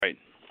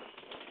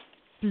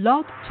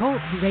Blog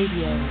Talk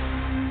Radio.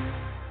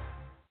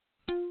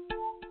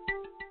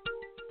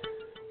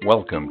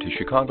 Welcome to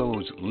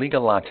Chicago's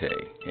Legal Latte,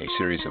 a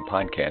series of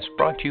podcasts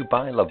brought to you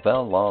by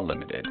Lavelle Law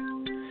Limited.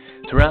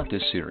 Throughout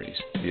this series,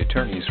 the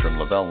attorneys from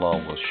Lavelle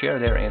Law will share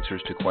their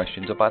answers to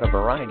questions about a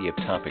variety of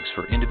topics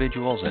for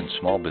individuals and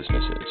small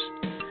businesses.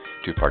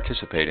 To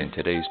participate in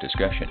today's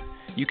discussion,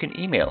 you can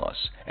email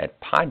us at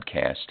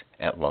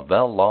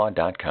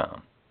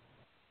podcast@lavellelaw.com.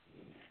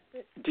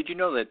 Did you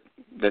know that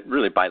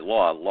really by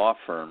law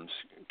firms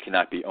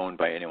cannot be owned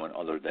by anyone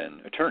other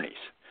than attorneys?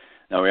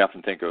 Now, we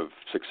often think of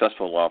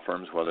successful law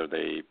firms, whether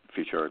they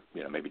feature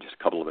maybe just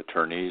a couple of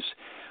attorneys,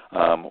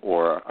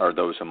 or are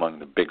those among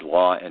the big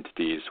law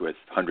entities with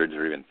hundreds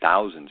or even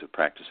thousands of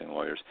practicing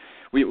lawyers.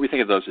 We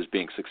think of those as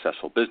being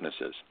successful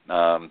businesses.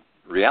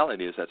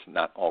 Reality is that's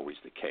not always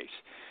the case.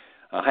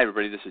 Hi,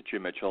 everybody. This is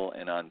Jim Mitchell,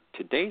 and on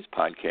today's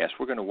podcast,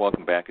 we're going to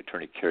welcome back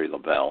attorney Kerry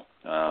Lavelle.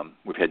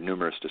 We've had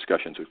numerous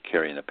discussions with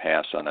Kerry in the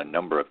past on a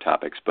number of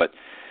topics, but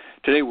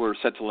today we're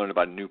set to learn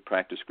about a new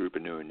practice group, a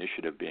new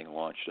initiative being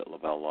launched at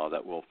Lavelle Law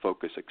that will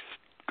focus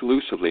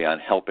exclusively on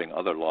helping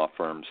other law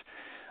firms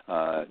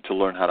to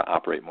learn how to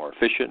operate more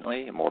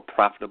efficiently and more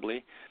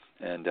profitably,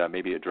 and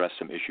maybe address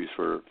some issues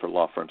for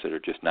law firms that are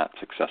just not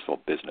successful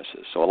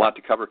businesses. So a lot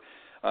to cover.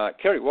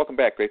 Kerry, welcome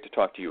back. Great to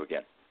talk to you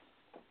again.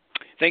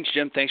 Thanks,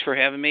 Jim. Thanks for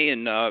having me.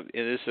 And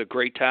this is a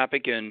great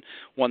topic and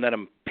one that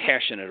I'm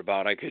passionate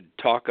about. I could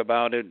talk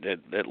about it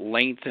at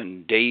length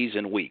and days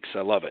and weeks.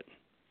 I love it.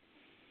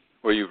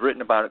 Well, you've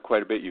written about it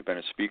quite a bit. You've been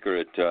a speaker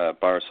at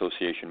Bar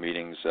Association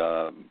meetings,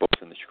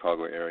 both in the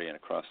Chicago area and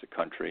across the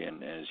country.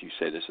 And as you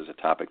say, this is a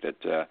topic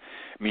that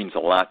means a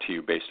lot to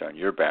you based on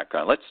your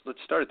background. Let's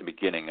start at the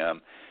beginning.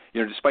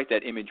 Despite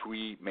that image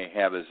we may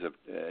have as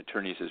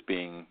attorneys as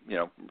being,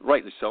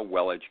 rightly so,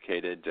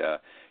 well-educated,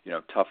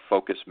 tough,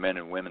 focused men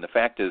and women, the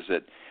fact is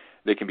that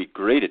they can be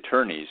great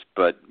attorneys,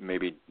 but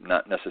maybe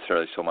not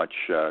necessarily so much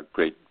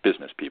great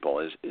business people.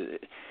 Is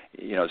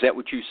that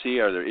what you see?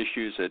 Are there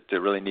issues that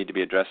really need to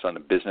be addressed on the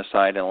business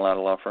side in a lot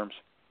of law firms?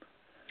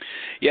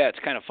 Yeah, it's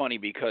kind of funny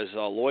because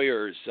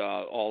lawyers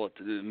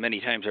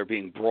many times are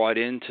being brought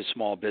into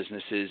small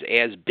businesses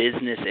as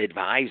business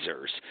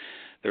advisors.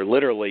 They're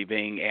literally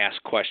being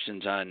asked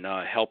questions on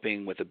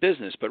helping with a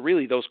business, but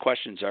really those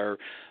questions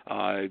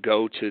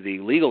go to the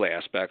legal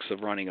aspects of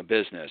running a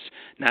business,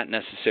 not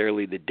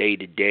necessarily the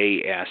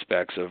day-to-day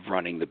aspects of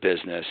running the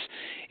business.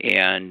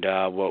 And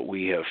what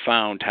we have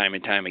found time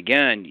and time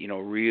again,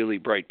 really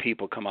bright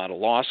people come out of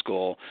law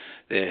school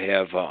that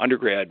have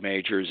undergrad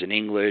majors in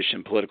English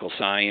and political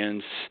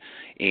science,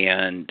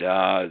 and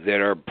that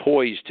are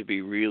poised to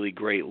be really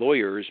great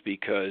lawyers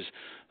because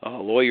a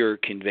lawyer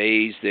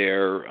conveys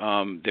their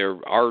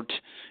art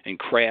and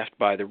craft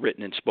by the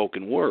written and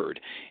spoken word,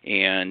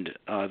 and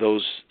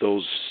those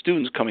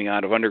students coming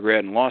out of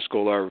undergrad and law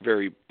school are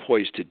very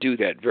poised to do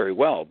that very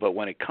well. But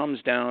when it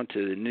comes down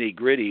to the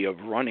nitty-gritty of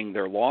running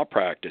their law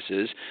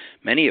practices,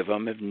 many of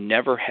them have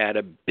never had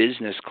a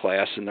business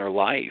class in their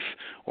life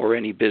or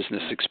any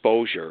business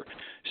exposure.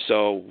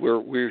 So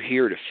we're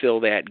here to fill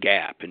that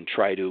gap and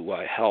try to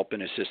help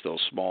and assist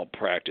those small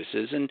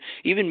practices and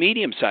even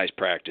medium-sized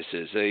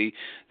practices. They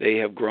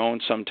have grown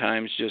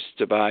sometimes just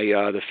by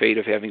the fate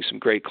of having some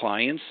great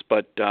clients,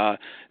 but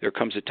there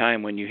comes a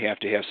time when you have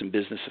to have some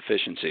business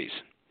efficiencies,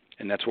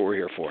 and that's what we're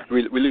here for.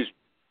 We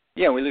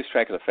lose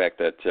track of the fact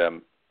that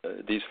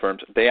these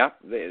firms they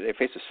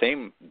face the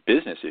same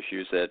business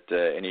issues that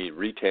any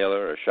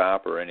retailer or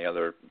shop or any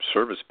other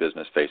service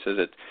business faces.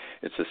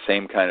 It's the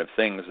same kind of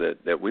things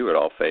that we would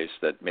all face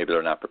that maybe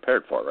they're not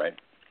prepared for, right?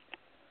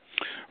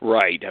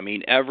 Right. I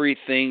mean,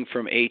 everything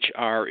from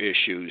HR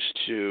issues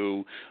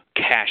to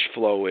cash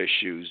flow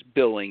issues,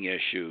 billing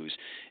issues,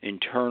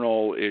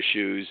 internal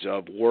issues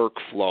of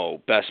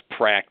workflow, best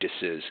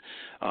practices.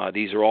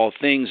 These are all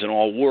things and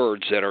all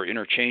words that are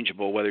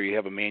interchangeable, whether you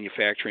have a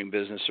manufacturing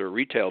business or a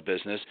retail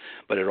business,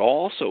 but it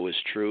also is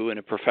true in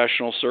a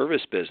professional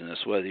service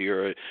business, whether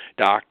you're a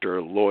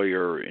doctor,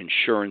 lawyer,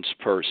 insurance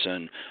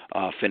person,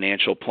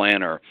 financial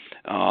planner.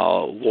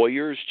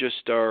 Lawyers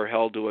just are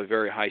held to a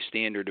very high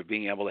standard of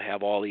being able to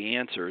have all the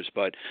answers,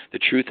 but the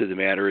truth of the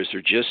matter is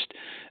they're just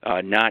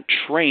not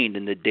trained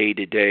in the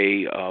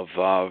day-to-day of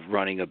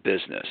running a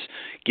business.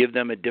 Give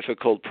them a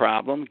difficult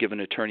problem, give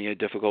an attorney a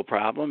difficult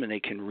problem, and they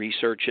can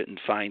research it and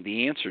find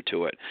the answer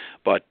to it.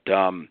 But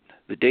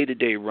the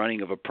day-to-day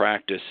running of a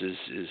practice is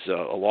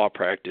a law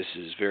practice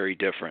is very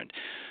different.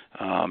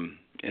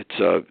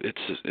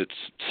 It's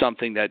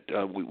something that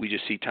we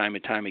just see time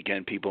and time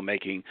again, people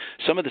making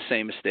some of the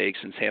same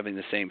mistakes and having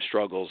the same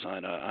struggles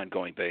on an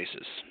ongoing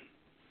basis.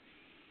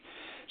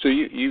 So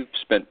you've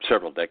spent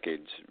several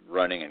decades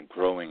running and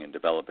growing and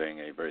developing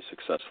a very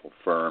successful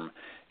firm.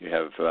 You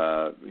have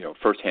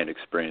firsthand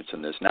experience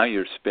in this. Now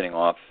you're spinning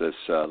off this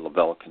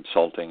Lavelle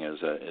Consulting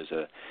as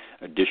a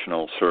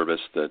additional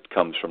service that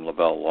comes from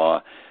Lavelle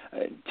Law.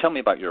 Tell me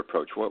about your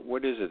approach.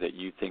 What is it that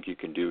you think you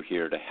can do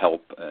here to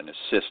help and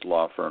assist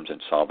law firms in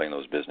solving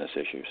those business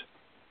issues?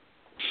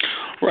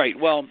 Right.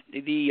 Well,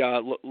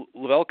 the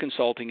Lavelle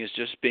Consulting is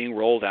just being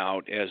rolled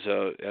out as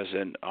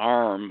an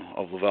arm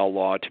of Lavelle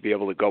Law to be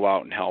able to go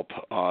out and help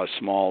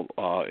small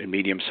and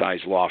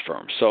medium-sized law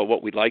firms. So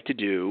what we'd like to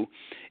do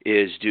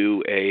is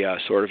do a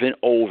sort of an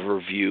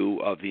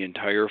overview of the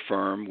entire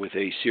firm with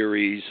a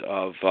series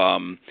of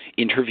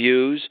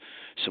interviews,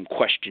 some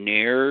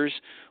questionnaires.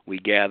 We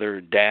gather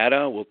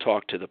data. We'll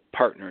talk to the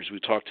partners. We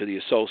talk to the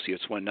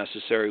associates when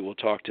necessary. We'll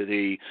talk to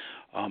the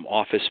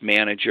office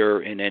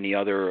manager and any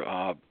other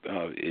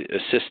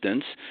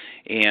assistants,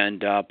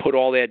 and put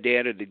all that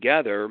data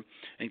together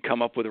and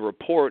come up with a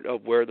report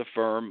of where the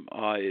firm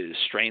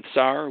strengths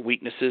are,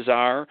 weaknesses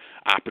are,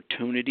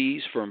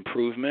 opportunities for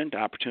improvement,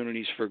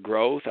 opportunities for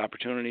growth,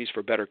 opportunities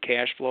for better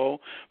cash flow,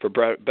 for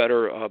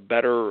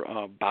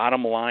better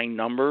bottom line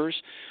numbers,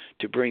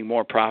 to bring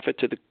more profit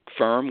to the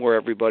firm where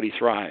everybody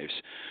thrives.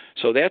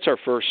 So that's our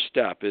first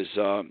step, is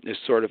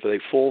sort of a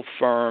full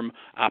firm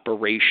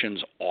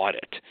operations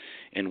audit,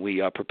 and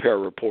we prepare a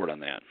report on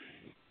that.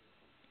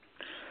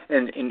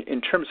 And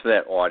in terms of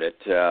that audit,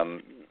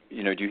 do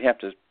you have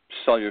to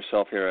sell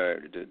yourself here?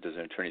 Does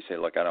an attorney say,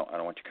 look, I don't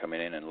want you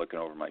coming in and looking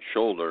over my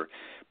shoulder,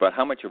 but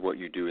how much of what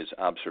you do is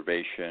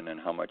observation, and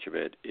how much of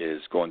it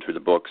is going through the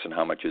books, and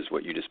how much is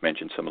what you just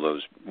mentioned, some of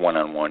those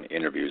one-on-one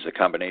interviews, a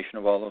combination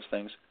of all those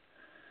things?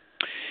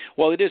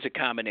 Well, it is a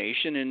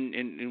combination,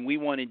 and we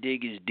want to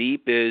dig as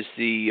deep as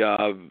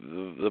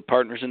the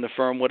partners in the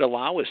firm would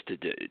allow us to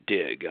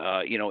dig.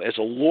 As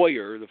a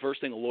lawyer, the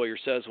first thing a lawyer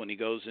says when he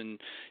goes and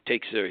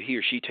he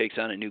or she takes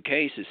on a new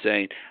case is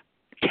saying,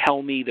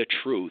 tell me the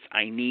truth.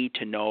 I need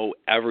to know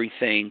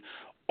everything,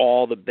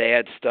 all the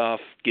bad stuff,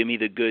 give me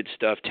the good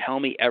stuff. Tell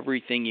me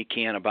everything you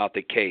can about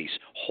the case.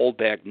 Hold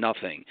back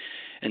nothing.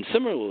 And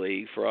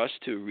similarly, for us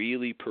to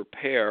really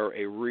prepare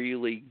a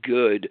really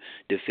good,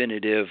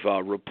 definitive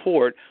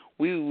report,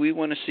 we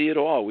want to see it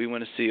all. We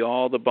want to see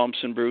all the bumps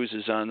and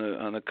bruises on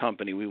the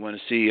company. We want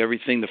to see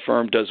everything the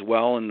firm does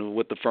well and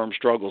what the firm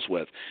struggles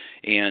with.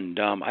 And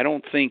I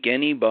don't think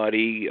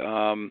anybody,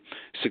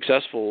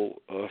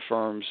 successful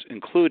firms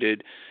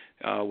included,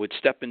 would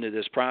step into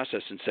this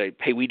process and say,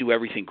 hey, we do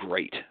everything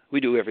great.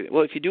 We do everything.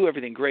 Well, if you do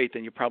everything great,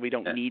 then you probably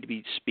don't need to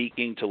be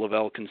speaking to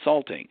Lavelle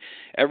Consulting.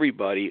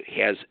 Everybody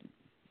has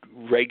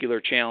regular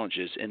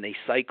challenges, and they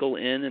cycle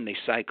in and they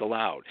cycle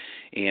out.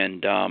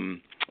 And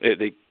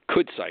they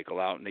could cycle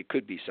out and they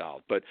could be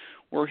solved. But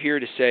we're here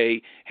to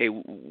say, hey,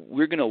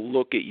 we're going to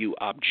look at you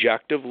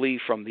objectively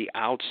from the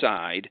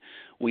outside.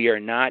 We are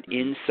not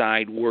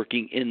inside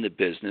working in the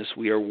business.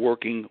 We are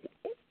working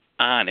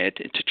on it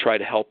to try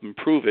to help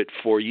improve it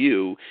for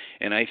you.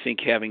 And I think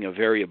having a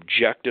very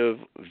objective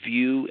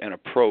view and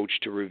approach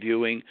to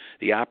reviewing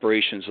the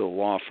operations of the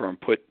law firm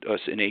put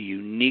us in a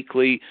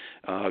uniquely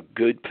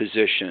good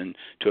position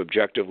to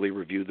objectively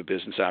review the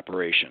business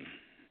operation.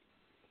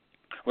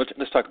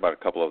 Let's talk about a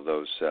couple of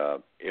those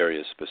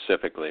areas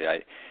specifically.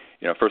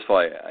 First of all,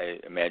 I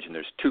imagine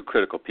there's two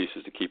critical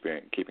pieces to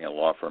keeping a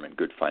law firm in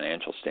good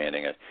financial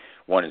standing.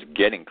 One is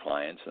getting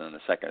clients, and then the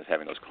second is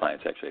having those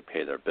clients actually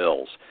pay their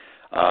bills.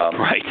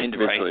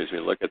 Individually, as we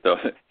look at those,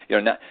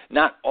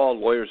 not all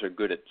lawyers are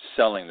good at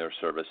selling their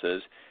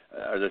services.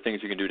 Are there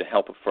things you can do to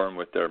help a firm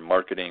with their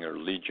marketing or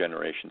lead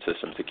generation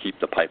systems to keep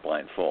the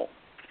pipeline full?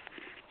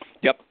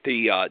 Yep.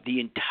 The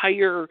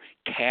entire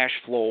cash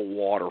flow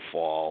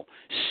waterfall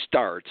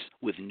starts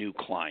with new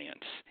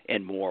clients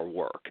and more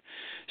work.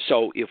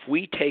 So if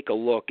we take a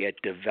look at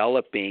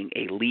developing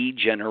a lead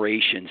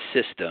generation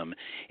system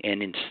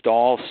and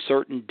install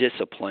certain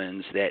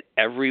disciplines that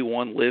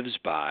everyone lives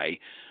by,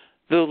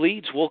 the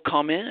leads will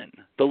come in.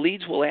 The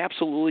leads will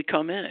absolutely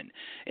come in.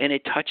 And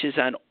it touches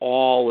on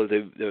all of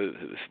the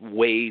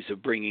ways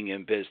of bringing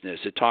in business.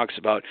 It talks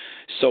about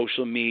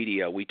social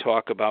media. We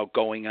talk about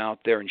going out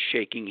there and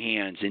shaking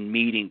hands and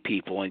meeting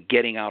people and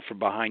getting out from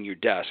behind your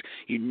desk.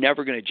 You're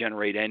never going to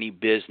generate any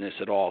business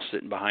at all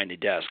sitting behind a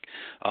desk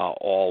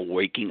all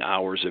waking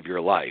hours of your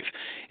life.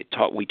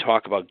 We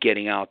talk about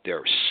getting out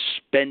there,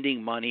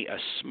 spending money a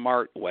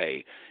smart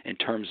way in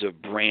terms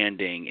of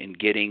branding and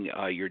getting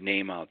your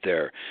name out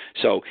there.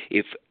 So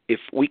if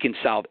we can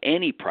solve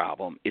any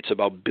problem, it's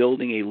about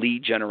building a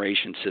lead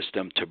generation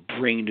system to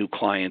bring new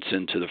clients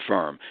into the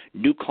firm.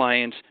 New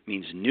clients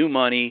means new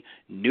money,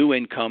 new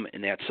income,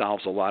 and that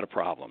solves a lot of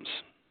problems.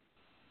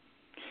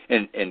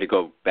 And to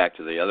go back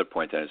to the other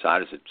point, then, as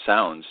odd as it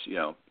sounds,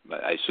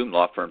 I assume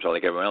law firms are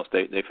like everyone else.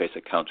 They face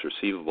accounts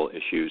receivable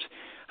issues.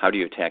 How do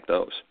you attack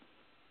those?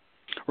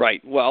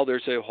 Right. Well,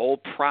 there's a whole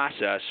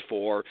process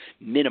for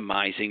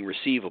minimizing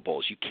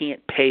receivables. You can't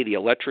pay the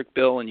electric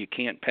bill and you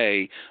can't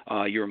pay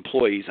your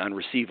employees on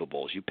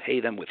receivables. You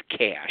pay them with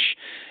cash.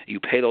 You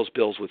pay those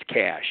bills with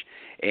cash.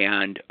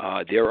 And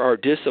there are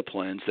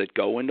disciplines that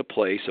go into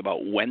place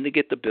about when to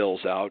get the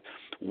bills out,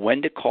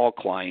 when to call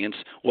clients,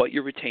 what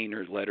your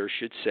retainer letter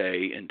should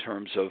say in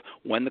terms of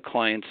when the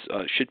clients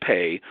should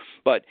pay.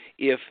 But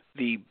if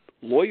the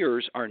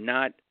lawyers are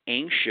not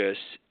anxious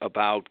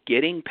about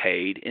getting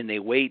paid and they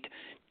wait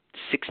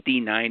 60,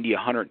 90,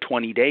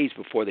 120 days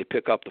before they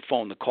pick up the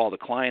phone to call the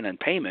client on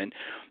payment,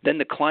 then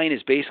the client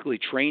is basically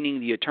training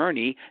the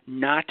attorney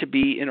not to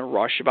be in a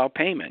rush about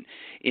payment.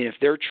 And if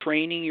they're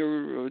training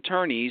your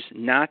attorneys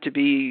not to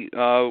be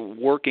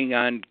working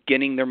on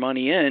getting their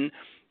money in,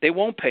 they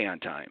won't pay on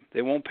time.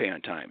 They won't pay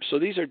on time. So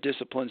these are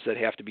disciplines that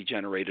have to be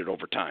generated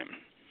over time.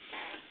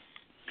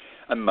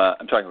 I'm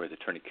talking with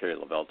attorney Kerry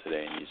Lavelle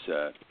today, and he's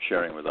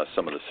sharing with us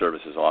some of the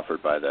services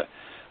offered by the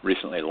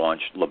recently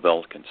launched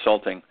Lavelle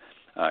Consulting.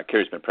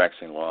 Kerry's been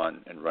practicing law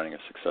and running a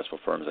successful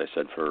firm, as I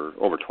said, for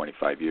over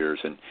 25 years.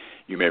 And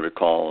you may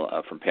recall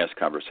from past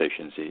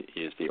conversations, he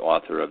is the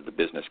author of The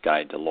Business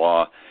Guide to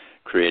Law,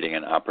 Creating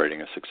and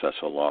Operating a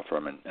Successful Law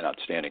Firm, an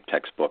outstanding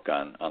textbook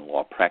on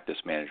law practice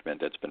management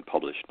that's been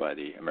published by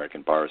the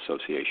American Bar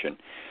Association.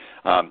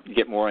 You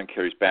get more on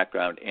Kerry's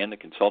background and the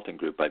consulting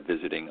group by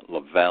visiting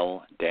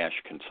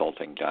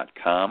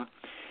lavelle-consulting.com.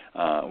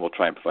 We'll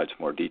try and provide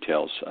some more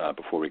details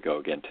before we go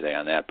again today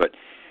on that. But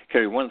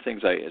Kerry, one of the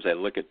things as I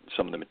look at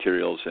some of the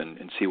materials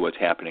and see what's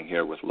happening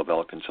here with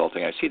Lavelle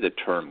Consulting, I see the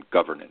term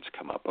governance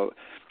come up.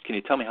 Can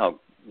you tell me how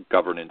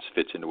governance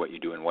fits into what you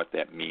do and what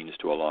that means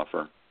to a law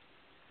firm?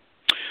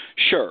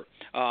 Sure.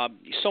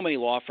 So many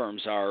law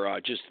firms are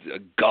just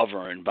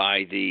governed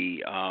by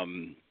the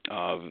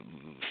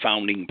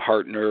founding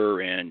partner,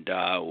 and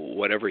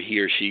whatever he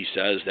or she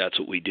says, that's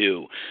what we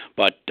do.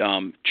 But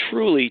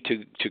truly,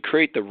 to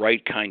create the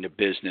right kind of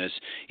business,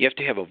 you have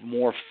to have a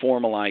more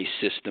formalized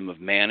system of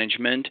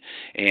management.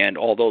 And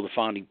although the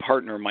founding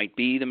partner might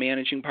be the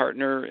managing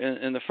partner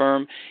in the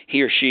firm,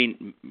 he or she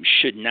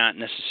should not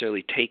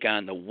necessarily take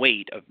on the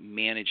weight of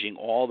managing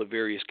all the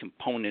various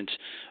components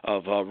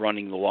of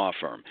running the law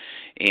firm.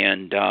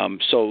 And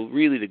so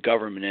really the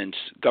governance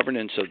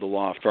of the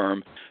law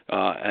firm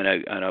and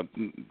a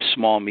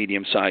small,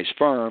 medium-sized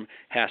firm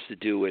has to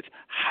do with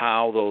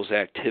how those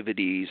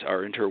activities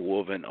are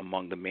interwoven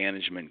among the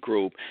management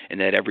group, and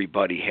that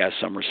everybody has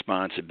some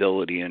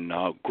responsibility in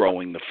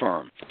growing the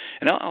firm.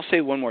 And I'll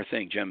say one more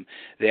thing, Jim,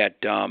 that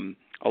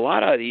a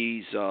lot of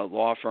these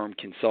law firm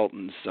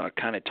consultants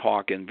kind of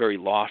talk in very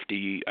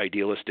lofty,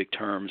 idealistic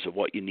terms of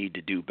what you need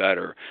to do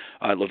better.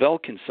 Lavelle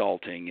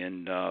Consulting,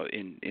 and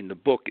in the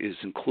book is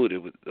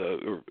included,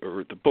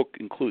 or the book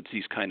includes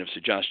these kind of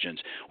suggestions.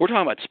 We're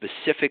talking about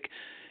specific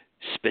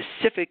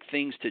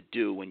things to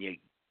do when you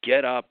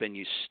get up and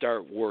you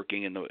start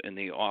working in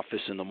the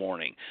office in the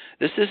morning.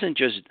 This isn't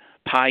just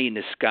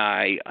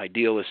pie-in-the-sky,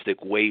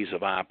 idealistic ways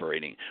of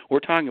operating.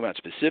 We're talking about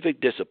specific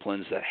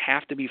disciplines that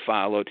have to be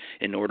followed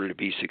in order to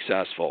be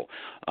successful.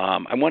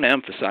 I want to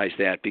emphasize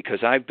that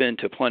because I've been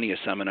to plenty of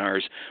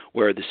seminars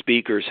where the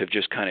speakers have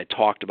just kind of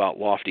talked about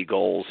lofty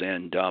goals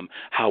and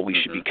how we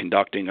should be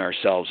conducting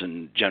ourselves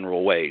in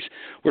general ways.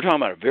 We're talking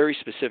about a very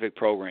specific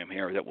program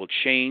here that will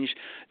change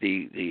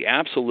the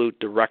absolute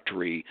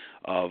directory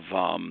of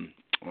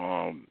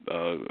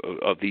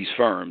these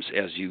firms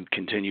as you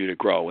continue to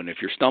grow. And if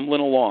you're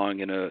stumbling along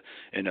in a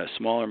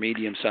smaller,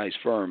 medium-sized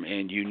firm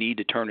and you need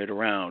to turn it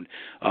around,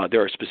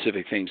 there are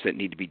specific things that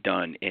need to be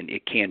done, and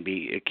it can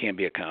be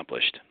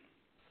accomplished.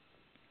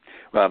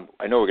 I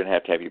know we're going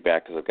to have you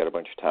back because I've got a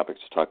bunch of topics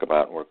to talk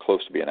about, and we're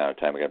close to being out of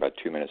time. We've got about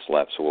 2 minutes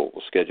left, so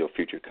we'll schedule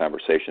future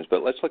conversations.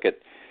 But let's look at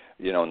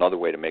another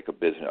way to make a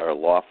business or a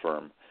law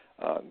firm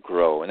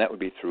grow, and that would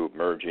be through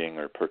merging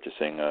or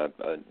purchasing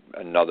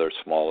another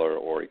smaller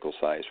or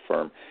equal-sized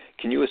firm.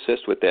 Can you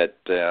assist with that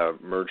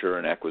merger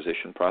and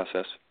acquisition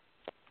process?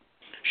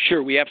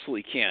 Sure, we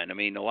absolutely can. I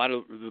mean, a lot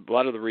of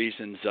the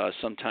reasons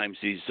sometimes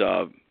these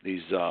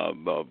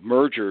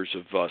mergers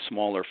of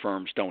smaller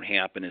firms don't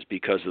happen is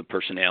because of the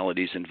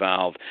personalities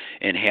involved,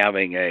 and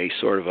having a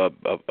sort of a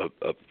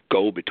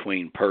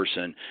go-between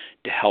person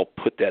to help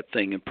put that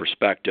thing in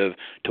perspective,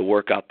 to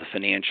work out the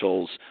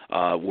financials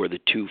where the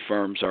two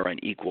firms are on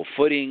equal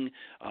footing,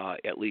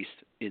 at least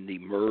in the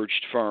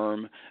merged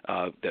firm,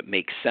 that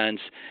makes sense,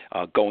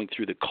 going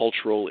through the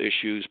cultural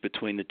issues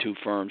between the two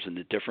firms and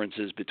the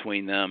differences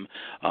between them.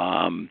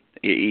 I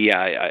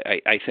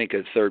think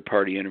a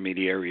third-party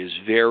intermediary is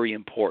very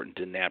important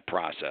in that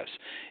process,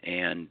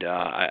 and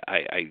I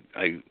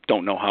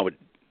don't know how it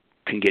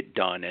can get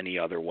done any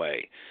other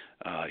way.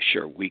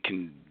 Sure, we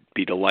can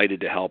be delighted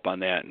to help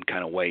on that and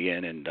kind of weigh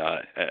in and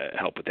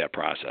help with that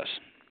process.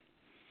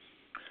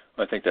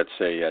 I think that's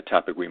a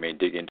topic we may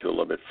dig into a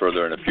little bit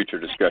further in a future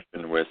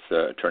discussion with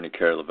attorney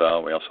Kerry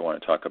Lavelle. We also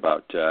want to talk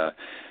about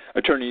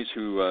attorneys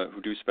who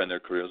do spend their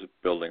careers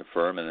building a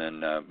firm and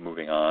then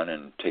moving on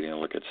and taking a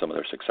look at some of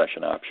their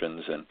succession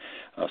options and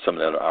some of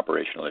the other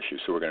operational issues.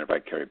 So we're going to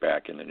invite Kerry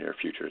back in the near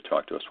future to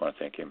talk to us. I want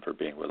to thank him for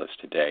being with us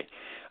today.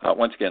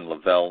 Once again,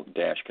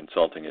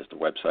 Lavelle-Consulting is the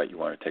website you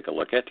want to take a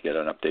look at to get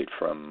an update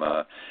from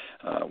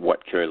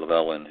what Kerry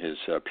Lavelle and his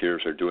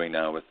peers are doing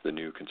now with the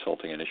new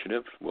consulting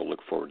initiative. We'll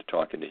look forward to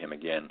talking to him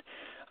again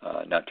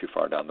not too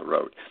far down the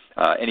road.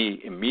 Any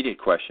immediate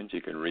questions,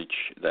 you can reach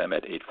them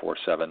at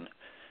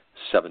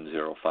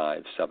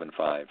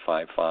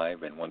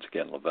 847-705-7555, and once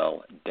again,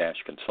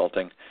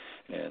 Lavelle-Consulting,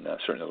 and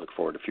certainly look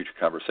forward to future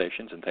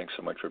conversations, and thanks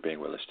so much for being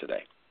with us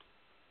today.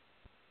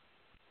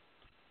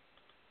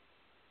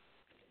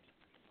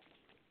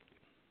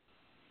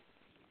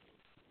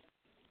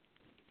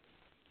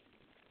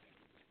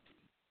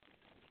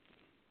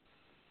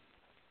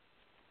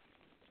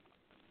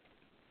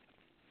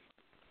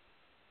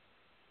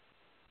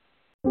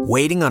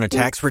 Waiting on a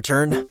tax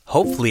return?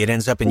 Hopefully it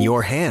ends up in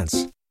your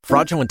hands.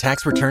 Fraudulent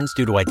tax returns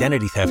due to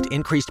identity theft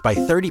increased by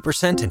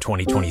 30% in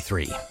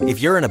 2023. If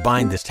you're in a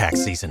bind this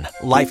tax season,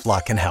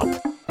 LifeLock can help.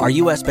 Our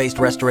U.S.-based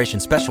restoration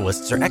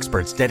specialists are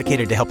experts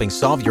dedicated to helping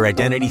solve your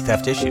identity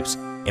theft issues.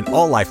 And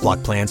all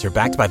LifeLock plans are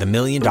backed by the $1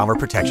 Million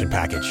Protection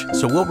Package.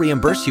 So we'll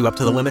reimburse you up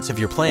to the limits of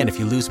your plan if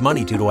you lose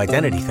money due to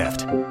identity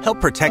theft.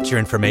 Help protect your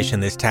information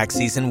this tax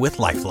season with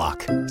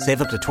LifeLock.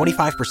 Save up to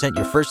 25%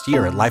 your first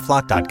year at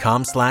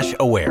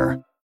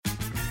LifeLock.com/aware.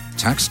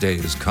 Tax day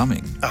is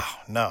coming. Oh,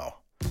 no.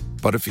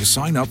 But if you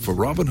sign up for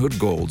Robinhood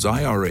Gold's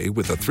IRA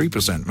with a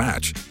 3%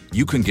 match,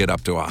 you can get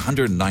up to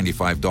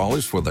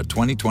 $195 for the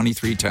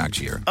 2023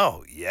 tax year.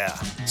 Oh, yeah.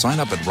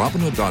 Sign up at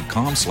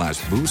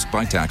Robinhood.com/boost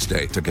by tax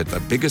day to get the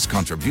biggest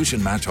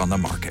contribution match on the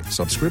market.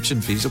 Subscription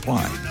fees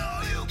apply.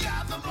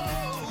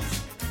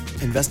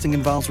 Investing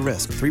involves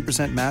risk.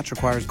 3% match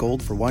requires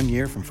gold for 1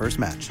 year from first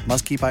match.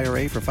 Must keep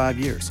IRA for 5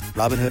 years.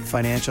 Robinhood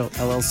Financial,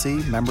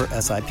 LLC, member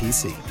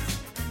SIPC.